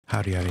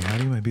Howdy, howdy,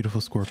 howdy, my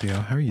beautiful Scorpio.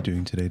 How are you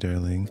doing today,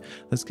 darling?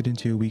 Let's get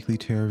into a weekly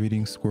tarot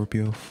reading,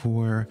 Scorpio,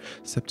 for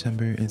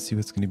September and see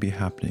what's going to be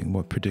happening,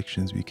 what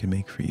predictions we can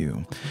make for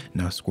you.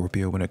 Now,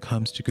 Scorpio, when it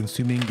comes to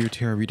consuming your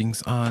tarot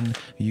readings on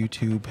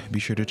YouTube, be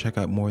sure to check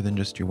out more than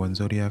just your one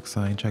zodiac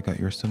sign. Check out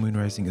your sun, moon,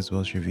 rising, as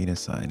well as your Venus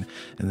sign.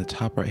 In the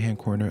top right-hand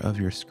corner of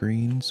your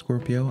screen,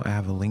 Scorpio, I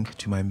have a link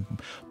to my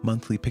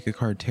monthly pick a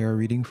card tarot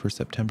reading for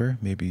September.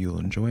 Maybe you'll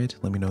enjoy it.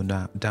 Let me know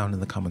down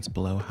in the comments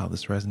below how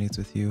this resonates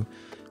with you.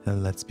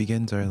 Let's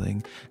begin,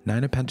 darling.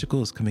 Nine of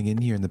Pentacles coming in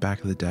here in the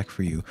back of the deck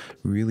for you.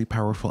 Really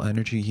powerful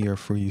energy here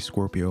for you,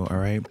 Scorpio, all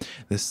right?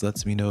 This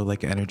lets me know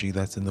like energy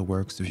that's in the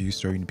works of you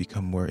starting to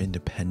become more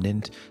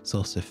independent,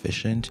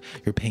 self-sufficient.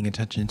 You're paying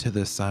attention to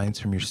the signs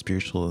from your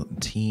spiritual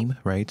team,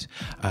 right?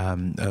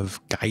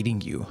 Of guiding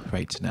you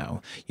right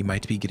now. You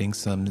might be getting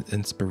some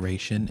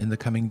inspiration in the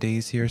coming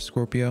days here,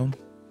 Scorpio.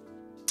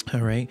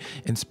 All right,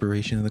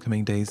 inspiration in the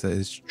coming days that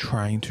is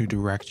trying to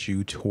direct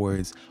you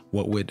towards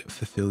what would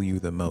fulfill you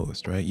the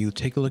most, right? You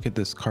take a look at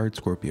this card,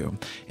 Scorpio,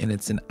 and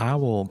it's an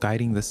owl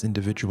guiding this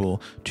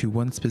individual to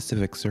one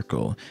specific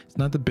circle. It's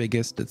not the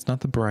biggest, it's not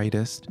the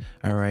brightest,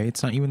 all right?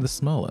 It's not even the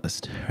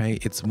smallest,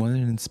 right? It's one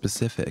in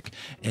specific,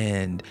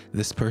 and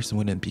this person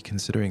wouldn't be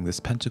considering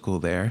this pentacle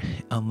there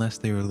unless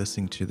they were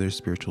listening to their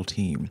spiritual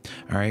team,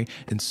 all right?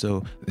 And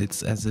so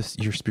it's as if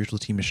your spiritual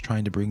team is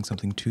trying to bring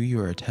something to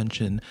your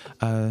attention,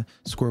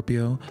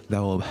 Scorpio, that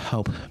will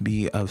help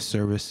be of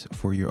service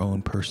for your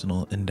own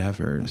personal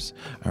endeavors.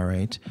 All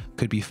right,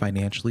 could be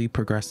financially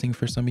progressing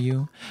for some of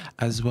you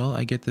as well.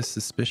 I get this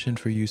suspicion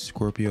for you,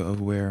 Scorpio,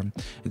 of where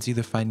it's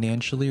either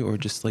financially or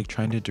just like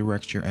trying to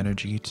direct your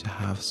energy to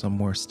have some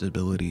more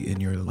stability in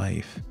your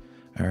life.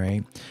 All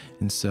right,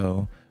 and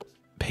so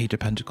Page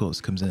of Pentacles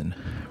comes in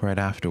right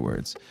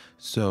afterwards.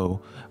 So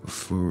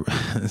for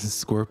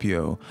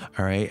Scorpio,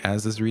 all right,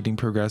 as this reading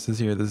progresses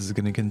here, this is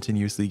going to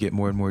continuously get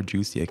more and more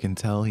juicy. I can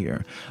tell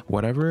here,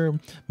 whatever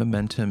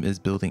momentum is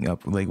building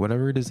up, like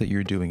whatever it is that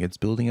you're doing, it's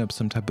building up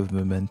some type of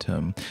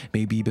momentum.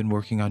 Maybe you've been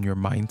working on your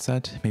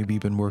mindset. Maybe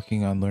you've been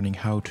working on learning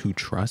how to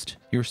trust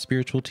your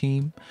spiritual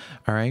team.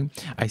 All right,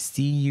 I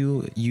see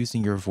you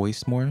using your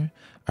voice more.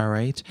 All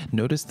right,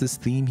 notice this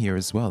theme here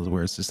as well,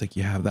 where it's just like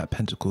you have that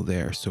pentacle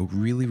there. So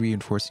really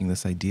reinforcing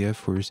this idea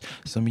for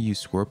some of you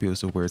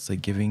Scorpios, of where it's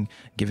like giving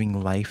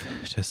life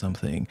to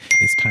something.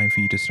 It's time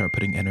for you to start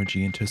putting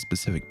energy into a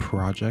specific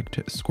project,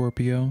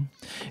 Scorpio.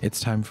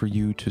 It's time for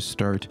you to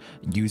start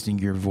using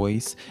your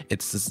voice.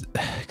 It's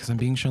because I'm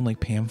being shown like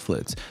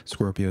pamphlets,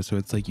 Scorpio. So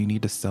it's like you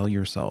need to sell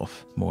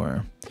yourself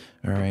more.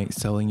 All right,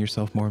 selling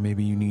yourself more.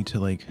 Maybe you need to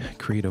like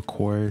create a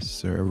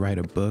course or write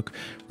a book,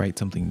 write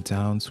something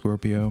down,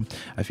 Scorpio.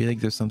 I feel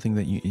like there's something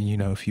that you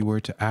know, if you were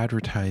to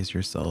advertise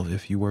yourself,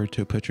 if you were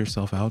to put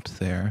yourself out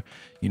there,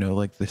 you know,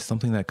 like there's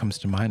something that comes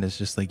to mind is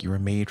just like you were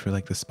made for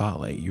like the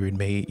spotlight. You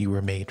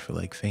were made for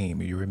like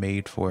fame. You were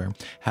made for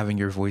having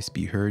your voice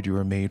be heard. You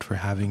were made for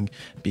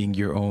being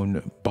your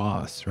own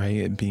boss,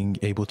 right? And being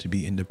able to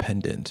be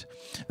independent.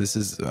 This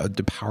is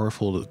the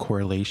powerful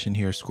correlation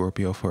here,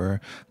 Scorpio, for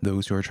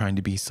those who are trying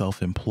to be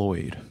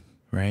self-employed,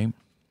 right?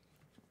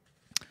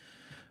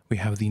 We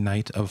have the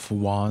Knight of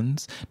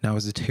Wands. Now,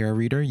 as a tarot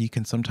reader, you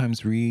can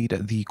sometimes read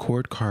the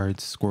court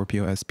cards,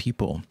 Scorpio, as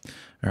people.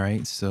 All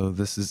right, so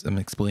I'm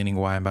explaining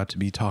why I'm about to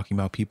be talking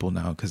about people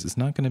now, because it's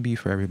not going to be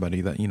for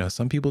everybody. That, you know,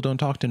 some people don't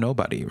talk to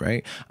nobody,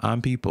 right?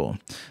 I'm people.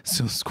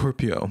 So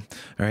Scorpio, all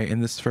right,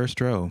 in this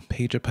first row,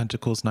 Page of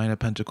Pentacles, Nine of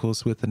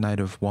Pentacles with the Knight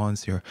of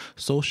Wands here.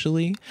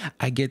 Socially,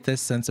 I get this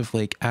sense of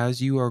like,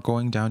 as you are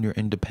going down your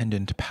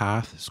independent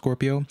path,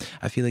 Scorpio,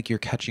 I feel like you're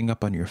catching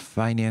up on your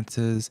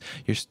finances.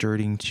 You're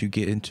starting to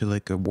get into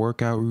like a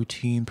workout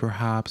routine,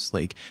 perhaps.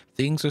 Like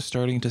things are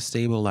starting to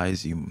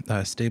stabilize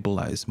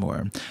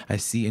more. I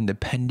see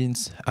independence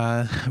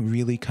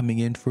really coming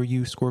in for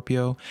you,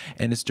 Scorpio,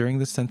 and it's during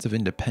the sense of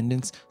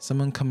independence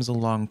someone comes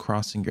along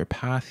crossing your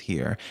path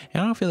here,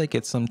 and I don't feel like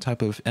it's some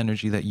type of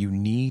energy that you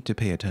need to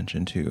pay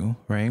attention to,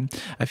 right?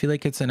 I feel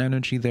like it's an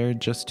energy there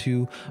just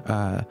to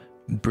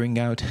bring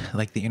out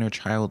like the inner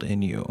child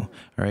in you,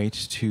 right?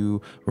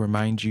 To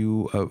remind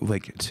you of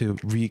like, to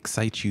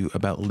re-excite you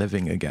about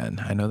living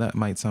again. I know that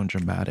might sound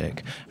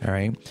dramatic, all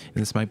right? And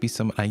this might be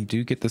I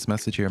do get this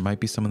message here. It might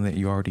be someone that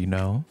you already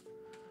know.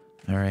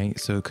 All right,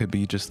 so it could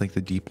be just like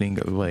the deepening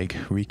of like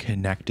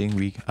reconnecting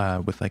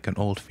with like an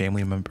old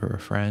family member or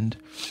friend.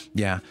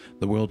 Yeah,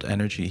 the world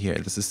energy here.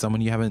 This is someone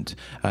you haven't,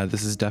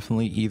 this is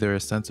definitely either a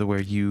sense of where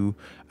you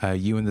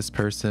and this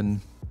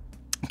person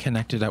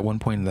connected at one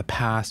point in the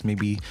past.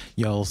 Maybe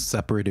y'all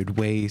separated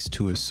ways,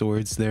 two of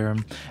swords there,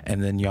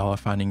 and then y'all are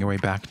finding your way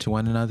back to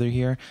one another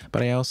here.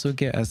 But I also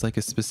get as like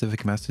a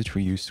specific message for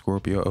you,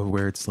 Scorpio, of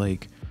where it's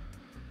like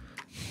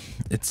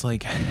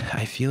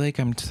I feel like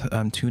I'm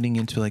tuning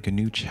into like a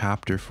new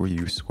chapter for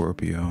you,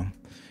 Scorpio,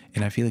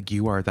 and I feel like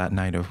you are that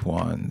Knight of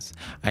Wands.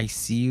 I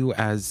see you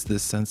as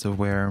this sense of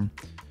where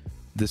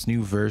this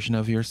new version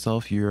of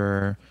yourself,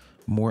 you're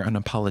more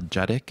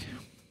unapologetic,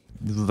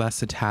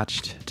 less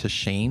attached to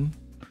shame.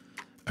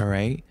 All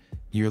right,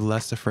 you're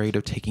less afraid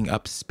of taking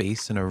up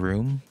space in a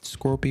room,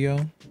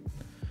 Scorpio.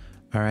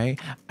 All right.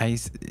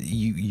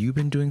 You've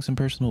been doing some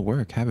personal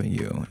work, haven't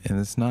you? And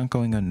it's not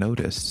going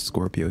unnoticed,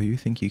 Scorpio. You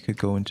think you could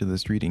go into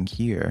this reading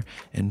here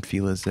and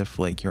feel as if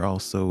like you're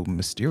also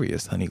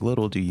mysterious, honey.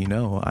 Little do you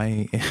know,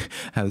 I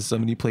have so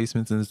many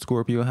placements in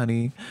Scorpio,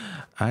 honey.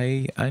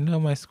 I know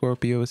my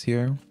Scorpios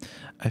here.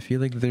 I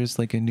feel like there's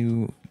like a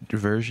new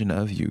version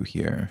of you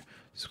here,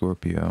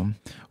 Scorpio,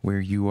 where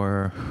you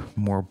are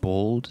more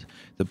bold.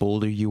 The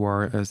bolder you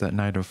are as that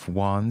Knight of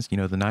Wands, you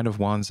know, the Knight of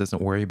Wands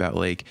doesn't worry about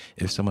like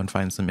if someone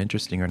finds them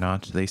interesting or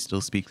not. They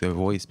still speak their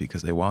voice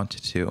because they want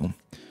to.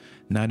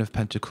 Knight of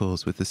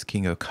Pentacles with this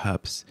King of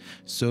Cups.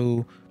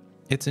 So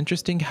it's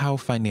interesting how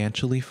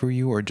financially for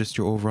you, or just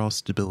your overall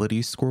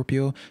stability,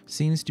 Scorpio,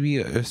 seems to be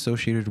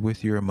associated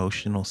with your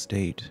emotional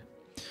state.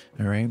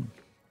 All right.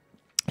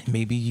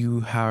 Maybe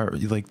you have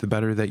like, the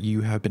better that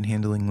you have been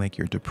handling like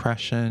your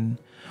depression,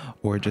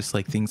 or just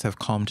like things have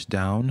calmed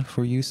down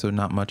for you, so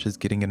not much is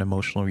getting an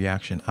emotional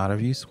reaction out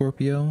of you,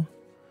 Scorpio.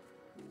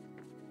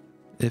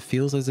 It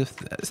feels as if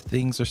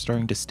things are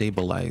starting to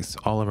stabilize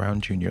all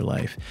around you in your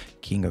life.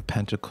 King of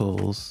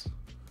Pentacles,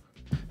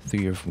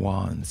 Three of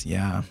Wands,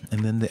 yeah,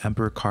 and then the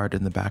Emperor card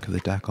in the back of the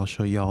deck. I'll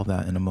show you all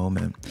that in a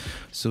moment.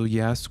 So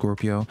yeah,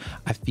 Scorpio,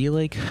 I feel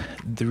like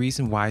the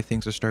reason why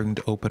things are starting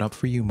to open up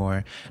for you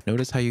more,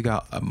 notice how you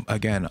got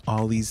again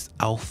all these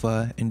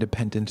alpha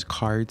independent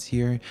cards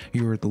here.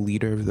 You were the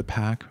leader of the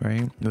pack,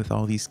 right, with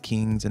all these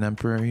kings and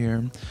emperor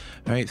here.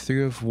 All right,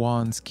 Three of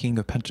Wands, King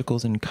of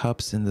Pentacles and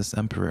Cups, in this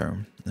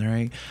Emperor. All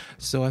right,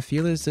 so I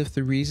feel as if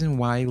the reason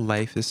why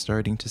life is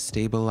starting to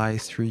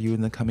stabilize for you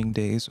in the coming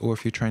days, or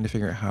if you're trying to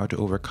figure out how to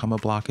overcome a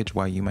blockage,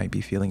 why you might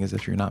be feeling as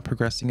if you're not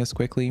progressing as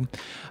quickly,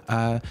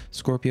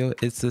 Scorpio,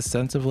 it's a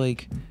sense of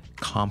like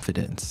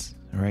confidence.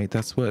 All right,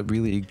 that's what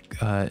really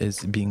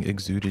is being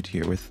exuded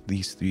here with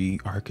these three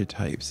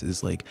archetypes,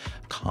 is like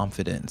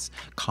confidence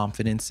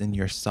in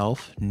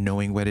yourself,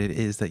 knowing what it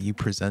is that you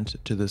present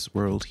to this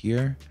world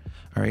here.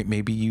 All right,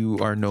 maybe you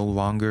are no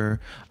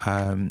longer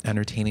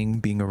entertaining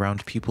being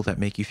around people that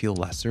make you feel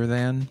lesser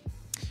than.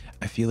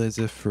 I feel as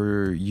if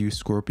for you,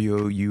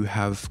 Scorpio, you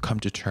have come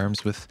to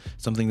terms with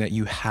something that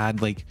you had,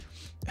 like,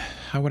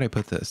 how would I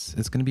put this?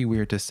 It's going to be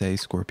weird to say,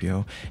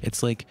 Scorpio.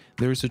 It's like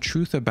there's a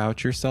truth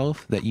about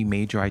yourself that you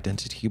made your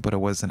identity, but it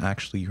wasn't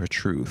actually your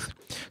truth.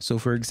 So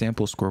for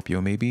example,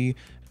 Scorpio, maybe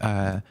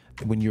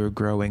when you were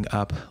growing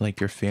up, like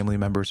your family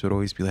members would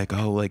always be like,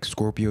 oh, like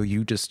Scorpio,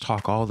 you just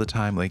talk all the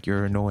time, like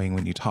you're annoying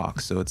when you talk.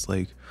 So it's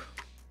like,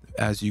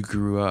 as you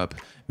grew up,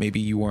 maybe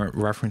you weren't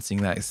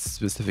referencing that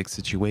specific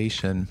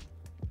situation,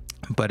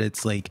 but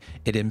it's like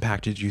it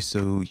impacted you,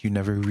 so you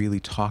never really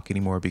talk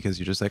anymore because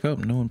you're just like, oh,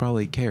 no one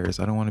probably cares,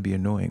 I don't want to be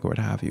annoying or what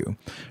have you,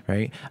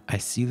 right? I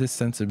see this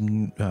sense of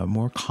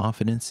more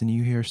confidence in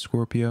you here,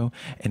 Scorpio,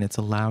 and it's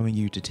allowing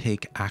you to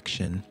take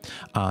action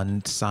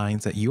on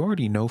signs that you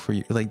already know for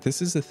you. Like,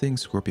 this is the thing,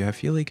 Scorpio, I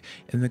feel like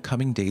in the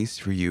coming days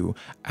for you,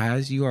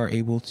 as you are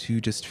able to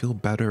just feel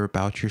better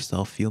about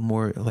yourself, feel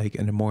more like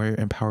in a more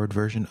empowered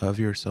version of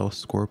yourself,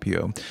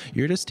 Scorpio,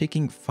 you're just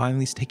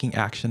finally taking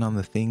action on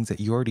the things that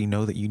you already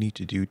know that you need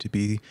to do to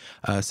be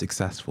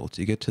successful,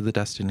 to get to the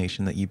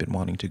destination that you've been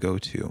wanting to go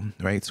to,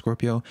 right,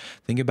 Scorpio?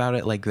 Think about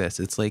it like this.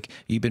 It's like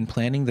you've been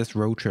planning this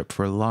road trip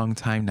for a long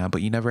time now,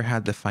 but you never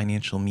had the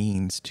financial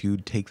means to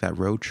take that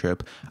road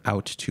trip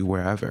out to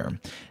wherever.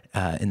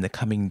 In the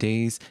coming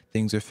days,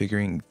 things are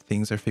figuring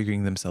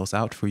themselves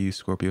out for you,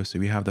 Scorpio. So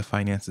you have the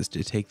finances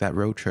to take that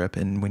road trip,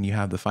 and when you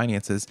have the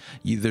finances,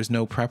 there's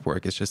no prep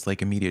work. It's just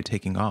like immediate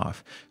taking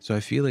off. So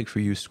I feel like for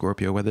you,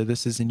 Scorpio, whether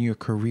this is in your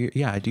career,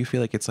 yeah, I do feel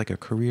like it's like a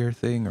career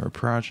thing or a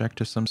project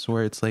of some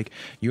sort. It's like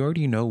you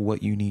already know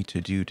what you need to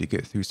do to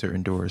get through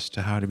certain doors,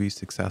 to how to be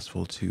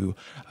successful, to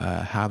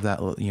have that,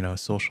 you know,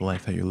 social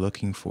life that you're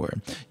looking for.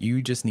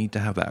 You just need to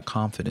have that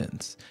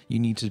confidence. You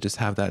need to just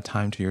have that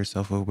time to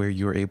yourself where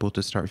you're able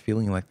to start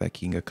feeling like that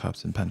King of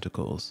Cups and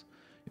Pentacles.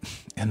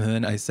 And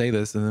then I say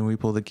this, and then we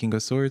pull the King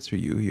of Swords for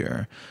you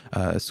here,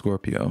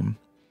 Scorpio.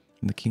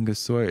 The King of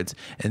Swords.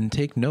 And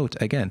take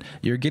note, again,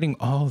 you're getting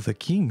all the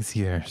kings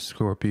here,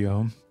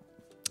 Scorpio.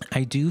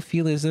 I do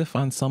feel as if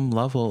on some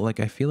level, like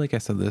I feel like I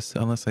said this,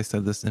 unless I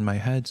said this in my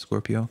head,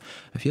 Scorpio,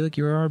 I feel like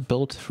you are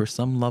built for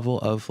some level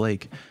of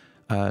like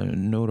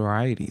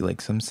notoriety, like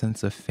some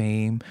sense of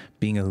fame,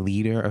 being a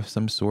leader of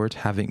some sort,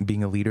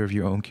 being a leader of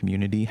your own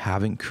community,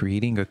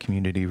 creating a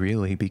community,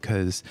 really,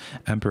 because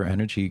Emperor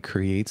energy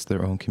creates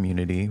their own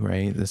community,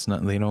 right? It's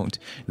not, they don't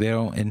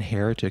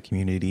inherit a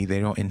community, they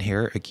don't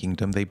inherit a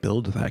kingdom, they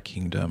build that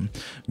kingdom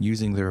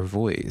using their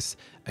voice.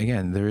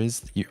 Again, there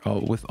is,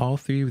 with all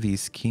three of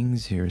these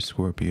kings here,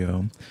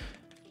 Scorpio,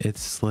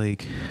 it's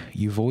like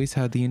you've always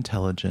had the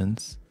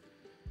intelligence.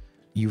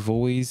 You've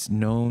always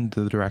known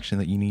the direction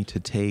that you need to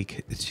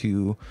take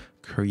to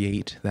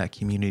create that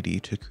community,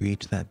 to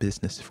create that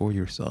business for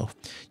yourself.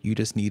 You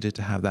just needed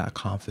to have that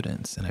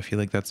confidence, and I feel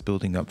like that's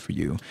building up for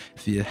you.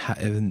 If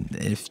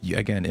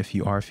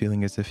you are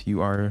feeling as if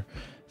you are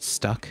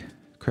stuck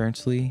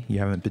currently, you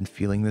haven't been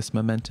feeling this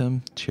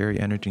momentum, Cherry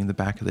energy in the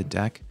back of the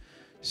deck,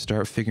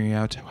 Start figuring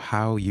out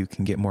how you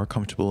can get more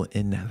comfortable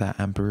in that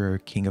Emperor,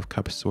 King of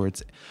Cups,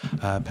 Swords,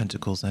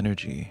 Pentacles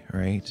energy,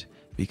 right?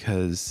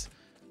 Because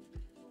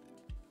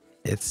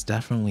it's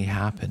definitely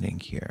happening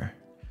here,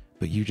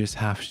 but you just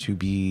have to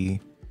be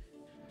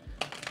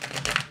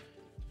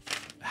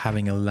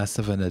having a less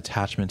of an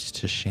attachment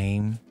to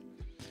shame,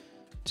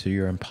 to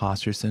your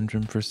imposter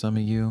syndrome for some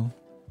of you.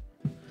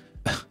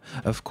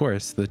 Of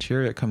course, the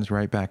Chariot comes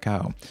right back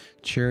out.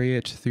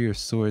 Chariot, Three of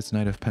Swords,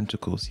 Knight of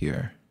Pentacles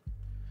here.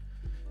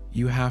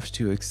 You have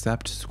to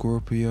accept,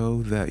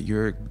 Scorpio, that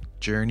your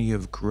journey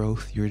of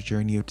growth, your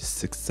journey of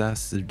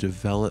success, of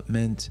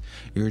development,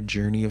 your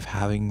journey of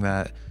having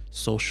that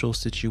social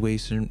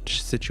situation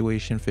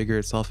figure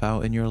itself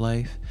out in your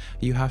life,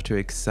 you have to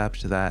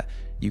accept that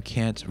you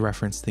can't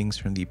reference things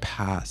from the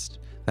past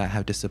that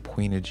have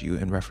disappointed you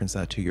and reference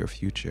that to your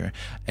future.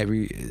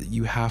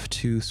 You have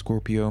to,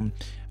 Scorpio,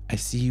 I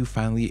see you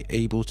finally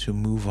able to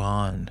move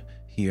on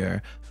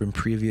here from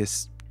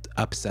previous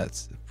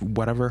upsets.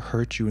 Whatever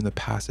hurt you in the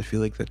past, I feel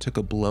like that took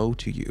a blow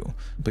to you,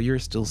 but you're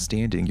still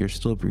standing, you're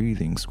still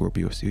breathing,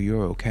 Scorpio, so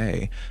you're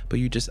okay. But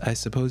I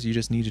suppose you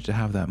just needed to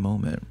have that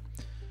moment,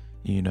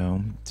 you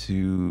know,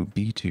 to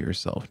be to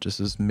yourself.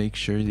 Just make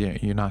sure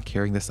that you're not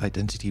carrying this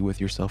identity with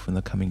yourself in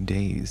the coming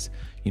days.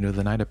 You know,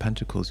 the Knight of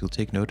Pentacles, you'll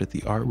take note of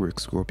the artwork,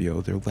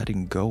 Scorpio. They're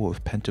letting go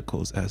of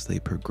pentacles as they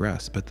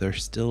progress, but they're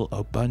still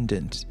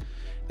abundant.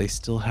 They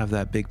still have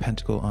that big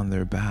pentacle on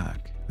their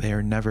back. They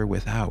are never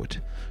without,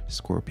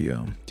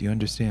 Scorpio. Do you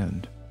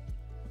understand?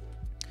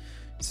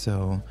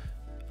 So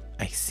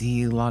I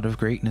see a lot of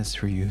greatness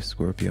for you,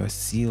 Scorpio. I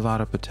see a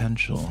lot of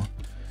potential.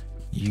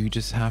 You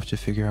just have to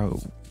figure out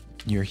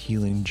your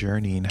healing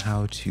journey and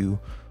how to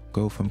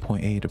go from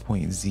point A to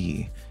point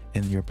Z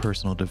in your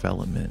personal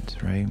development,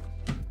 right?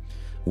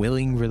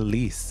 Willing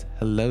release.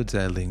 Hello,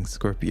 darling,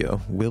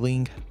 Scorpio.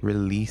 Willing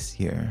release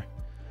here,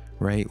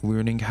 right?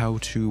 Learning how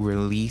to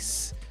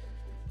release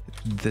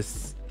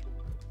this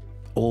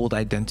old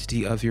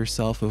identity of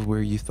yourself, of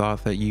where you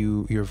thought that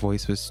your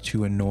voice was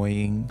too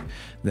annoying,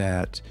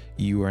 that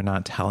you are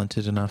not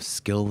talented enough,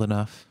 skilled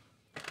enough,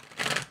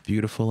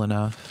 beautiful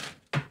enough.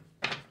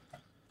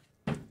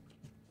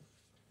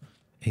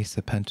 Ace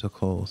of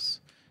Pentacles,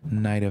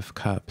 Knight of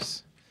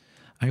Cups.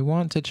 I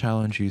want to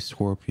challenge you,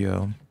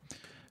 Scorpio,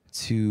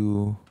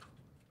 to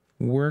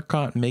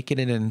make it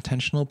an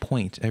intentional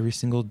point every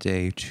single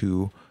day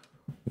to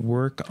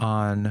work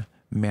on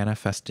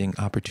manifesting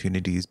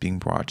opportunities being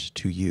brought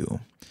to you.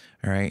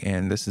 All right.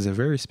 And this is a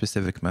very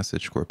specific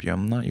message, Scorpio.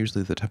 I'm not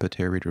usually the type of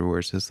tarot reader where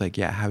it's just like,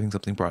 yeah, having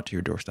something brought to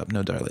your doorstep.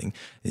 No, darling,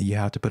 you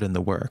have to put in the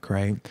work,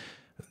 right?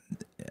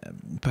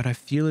 But I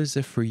feel as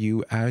if for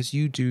you, as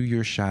you do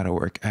your shadow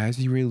work,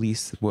 as you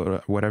release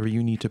whatever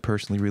you need to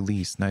personally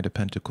release, Knight of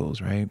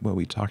Pentacles, right? What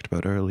we talked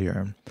about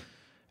earlier.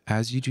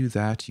 As you do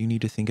that, you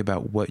need to think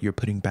about what you're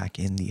putting back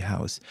in the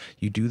house.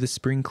 You do the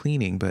spring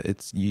cleaning, but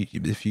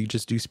if you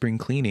just do spring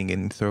cleaning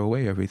and throw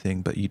away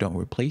everything, but you don't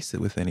replace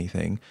it with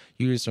anything,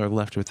 you just are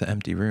left with an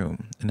empty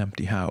room, an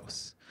empty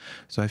house.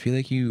 So I feel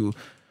like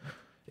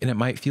and it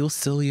might feel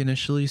silly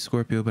initially,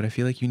 Scorpio, but I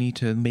feel like you need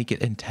to make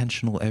it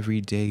intentional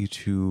every day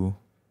to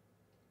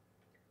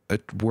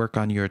work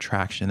on your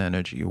attraction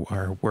energy,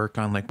 or work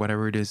on like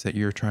whatever it is that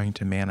you're trying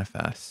to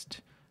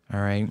manifest.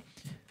 All right.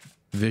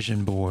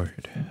 Vision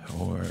board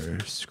or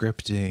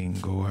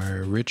scripting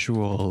or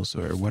rituals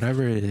or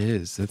whatever it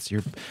is, that's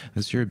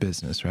your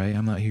business, right?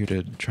 I'm not here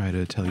to try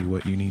to tell you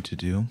what you need to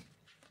do.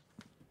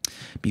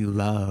 Be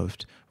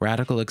loved,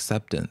 radical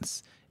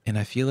acceptance. And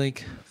I feel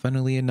like,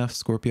 funnily enough,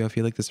 Scorpio, I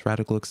feel like this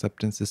radical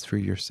acceptance is for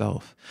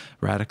yourself.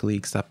 Radically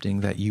accepting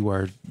that you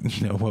are,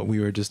 you know, what we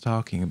were just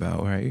talking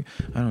about, right?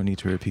 I don't need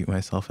to repeat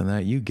myself in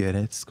that. You get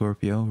it,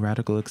 Scorpio.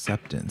 Radical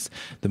acceptance.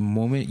 The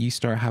moment you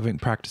start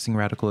practicing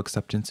radical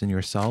acceptance in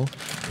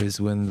yourself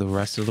is when the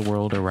rest of the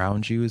world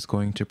around you is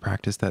going to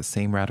practice that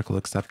same radical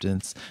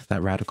acceptance,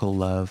 that radical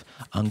love,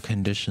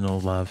 unconditional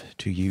love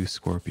to you,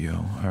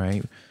 Scorpio, all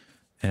right?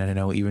 And I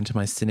know even to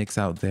my cynics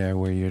out there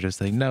where you're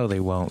just like, no, they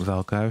won't,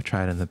 Velca. I've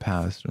tried in the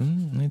past.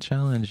 I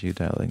challenge you,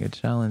 darling. I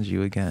challenge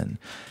you again.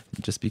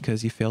 Just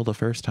because you failed the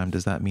first time,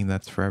 does that mean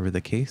that's forever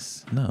the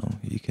case? No,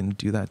 you can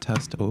do that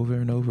test over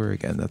and over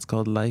again. That's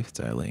called life,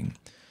 darling.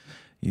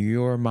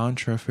 Your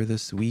mantra for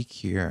this week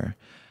here,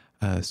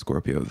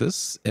 Scorpio.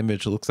 This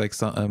image looks like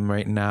something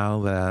right now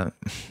that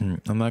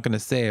I'm not going to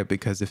say it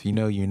because if you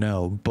know, you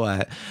know,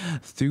 but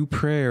through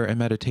prayer and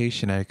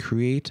meditation, I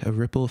create a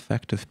ripple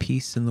effect of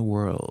peace in the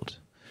world.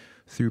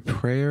 Through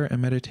prayer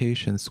and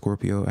meditation,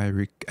 Scorpio,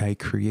 I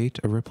create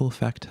a ripple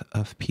effect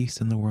of peace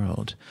in the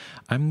world.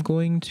 I'm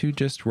going to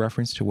just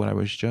reference to what I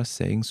was just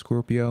saying,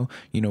 Scorpio.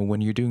 You know,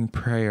 when you're doing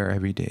prayer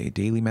every day,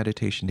 daily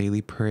meditation,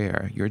 daily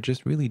prayer, you're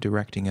just really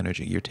directing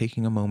energy. You're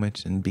taking a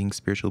moment and being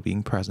spiritual,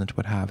 being present,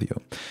 what have you.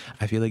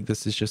 I feel like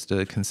this is just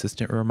a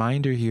consistent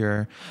reminder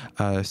here,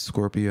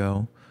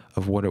 Scorpio,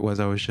 of what it was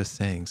I was just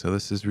saying. So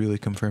this is really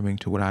confirming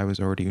to what I was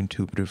already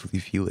intuitively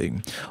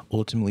feeling.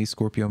 Ultimately,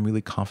 Scorpio, I'm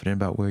really confident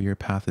about where your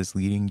path is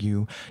leading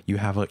you. You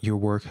have your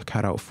work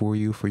cut out for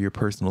you for your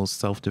personal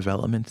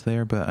self-development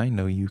there, but I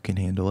know you can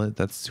handle it.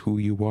 That's who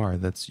you are.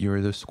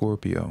 You're the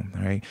Scorpio,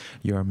 right?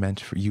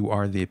 You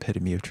are the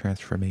epitome of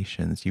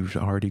transformations. You've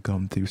already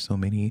gone through so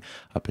many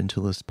up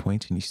until this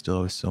point, and you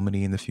still have so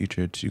many in the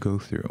future to go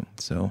through.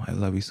 So I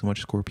love you so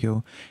much,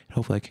 Scorpio, and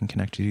hopefully I can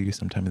connect with you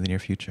sometime in the near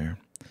future.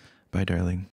 Bye, darling.